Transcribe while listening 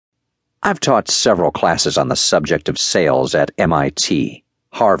I've taught several classes on the subject of sales at MIT,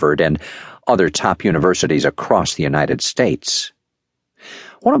 Harvard, and other top universities across the United States.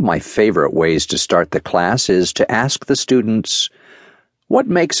 One of my favorite ways to start the class is to ask the students, what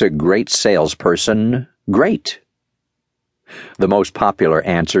makes a great salesperson great? The most popular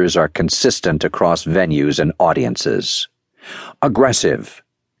answers are consistent across venues and audiences. Aggressive,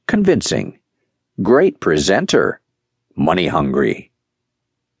 convincing, great presenter, money hungry.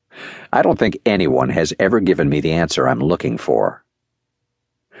 I don't think anyone has ever given me the answer I'm looking for.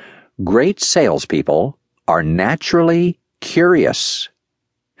 Great salespeople are naturally curious.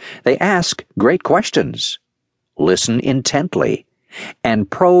 They ask great questions, listen intently, and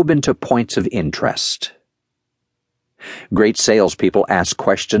probe into points of interest. Great salespeople ask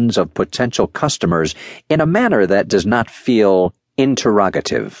questions of potential customers in a manner that does not feel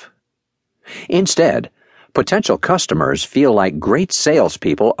interrogative. Instead, potential customers feel like great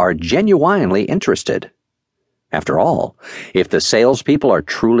salespeople are genuinely interested. After all, if the salespeople are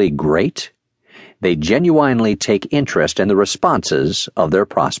truly great, they genuinely take interest in the responses of their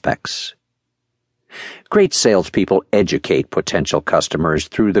prospects. Great salespeople educate potential customers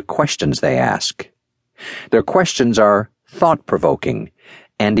through the questions they ask. Their questions are thought-provoking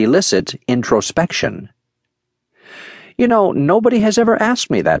and elicit introspection. You know, nobody has ever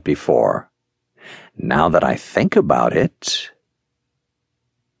asked me that before. Now that I think about it.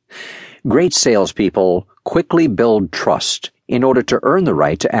 Great salespeople quickly build trust in order to earn the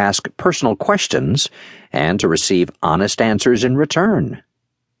right to ask personal questions and to receive honest answers in return.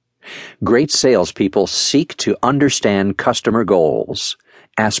 Great salespeople seek to understand customer goals,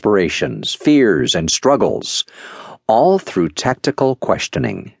 aspirations, fears, and struggles, all through tactical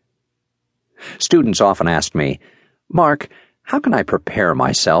questioning. Students often ask me, Mark, how can I prepare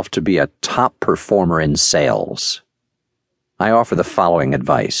myself to be a top performer in sales? I offer the following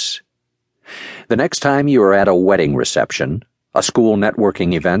advice. The next time you are at a wedding reception, a school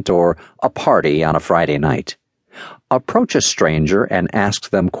networking event, or a party on a Friday night, approach a stranger and ask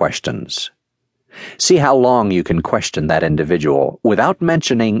them questions. See how long you can question that individual without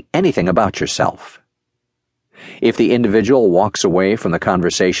mentioning anything about yourself. If the individual walks away from the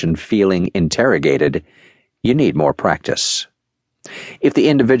conversation feeling interrogated, you need more practice. If the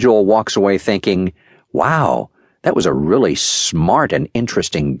individual walks away thinking, wow, that was a really smart and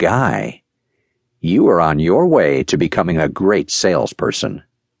interesting guy, you are on your way to becoming a great salesperson.